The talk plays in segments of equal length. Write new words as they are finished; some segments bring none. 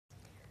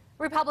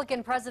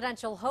Republican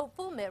presidential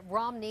hopeful Mitt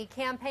Romney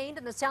campaigned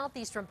in the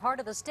southeastern part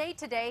of the state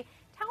today,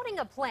 touting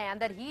a plan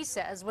that he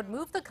says would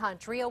move the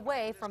country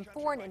away from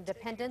foreign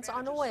independence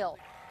on oil.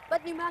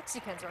 But New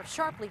Mexicans are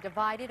sharply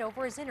divided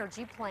over his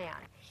energy plan.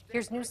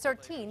 Here's News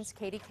 13's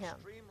Katie Kim.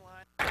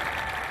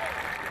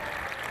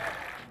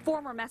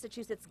 Former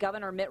Massachusetts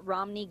Governor Mitt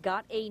Romney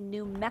got a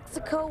New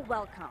Mexico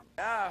welcome.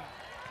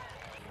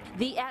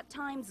 The at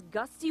times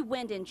gusty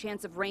wind and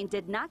chance of rain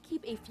did not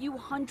keep a few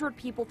hundred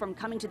people from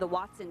coming to the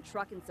Watson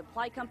Truck and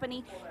Supply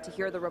Company to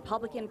hear the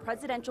Republican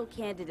presidential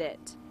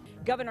candidate.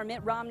 Governor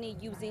Mitt Romney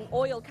using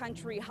oil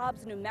country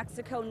Hobbs, New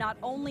Mexico, not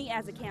only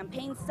as a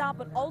campaign stop,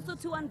 but also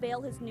to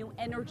unveil his new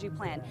energy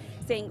plan,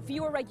 saying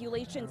fewer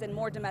regulations and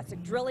more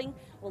domestic drilling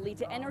will lead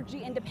to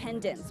energy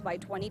independence by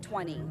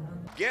 2020.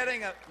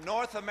 Getting a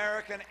North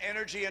American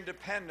energy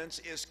independence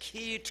is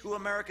key to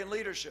American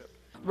leadership.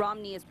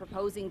 Romney is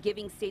proposing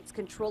giving states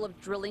control of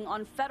drilling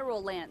on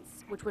federal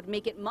lands, which would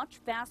make it much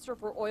faster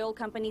for oil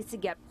companies to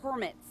get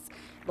permits.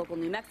 Local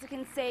New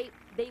Mexicans say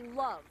they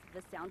love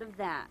the sound of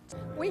that.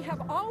 We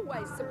have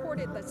always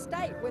supported the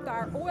state with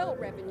our oil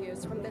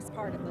revenues from this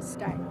part of the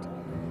state,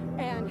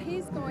 and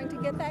he's going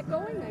to get that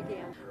going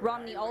again.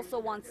 Romney also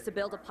wants to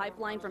build a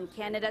pipeline from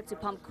Canada to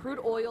pump crude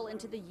oil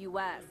into the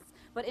U.S.,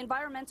 but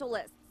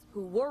environmentalists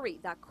who worry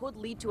that could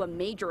lead to a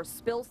major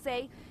spill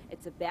say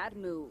it's a bad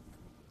move.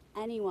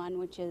 Anyone,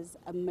 which is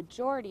a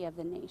majority of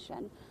the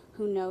nation,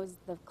 who knows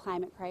the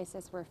climate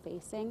crisis we're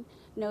facing,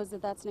 knows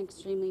that that's an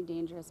extremely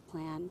dangerous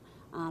plan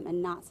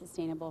and not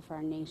sustainable for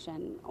our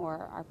nation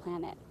or our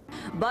planet.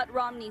 But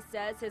Romney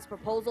says his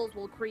proposals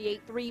will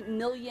create 3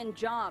 million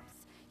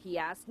jobs. He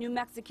asked New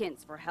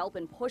Mexicans for help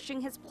in pushing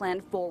his plan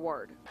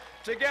forward.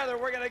 Together,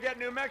 we're going to get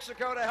New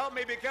Mexico to help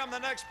me become the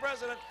next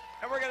president,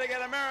 and we're going to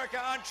get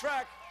America on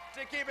track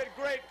to keep it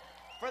great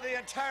for the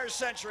entire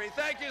century.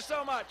 Thank you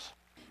so much.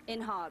 In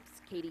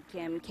Hobbs, Katie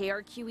Kim,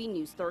 KRQE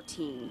News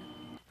 13.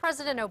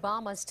 President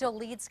Obama still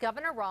leads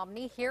Governor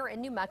Romney here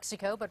in New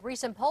Mexico, but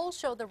recent polls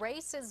show the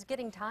race is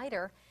getting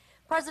tighter.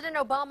 President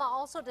Obama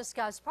also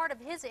discussed part of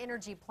his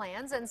energy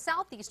plans in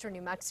southeastern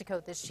New Mexico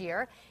this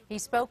year. He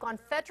spoke on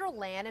federal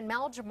land in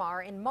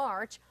Maljamar in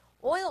March,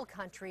 oil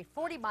country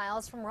 40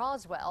 miles from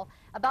Roswell,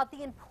 about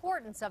the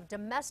importance of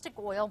domestic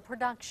oil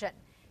production.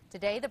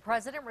 Today, the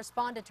president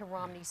responded to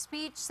Romney's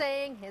speech,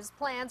 saying his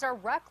plans are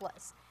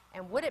reckless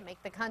and wouldn't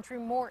make the country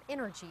more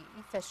energy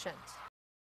efficient.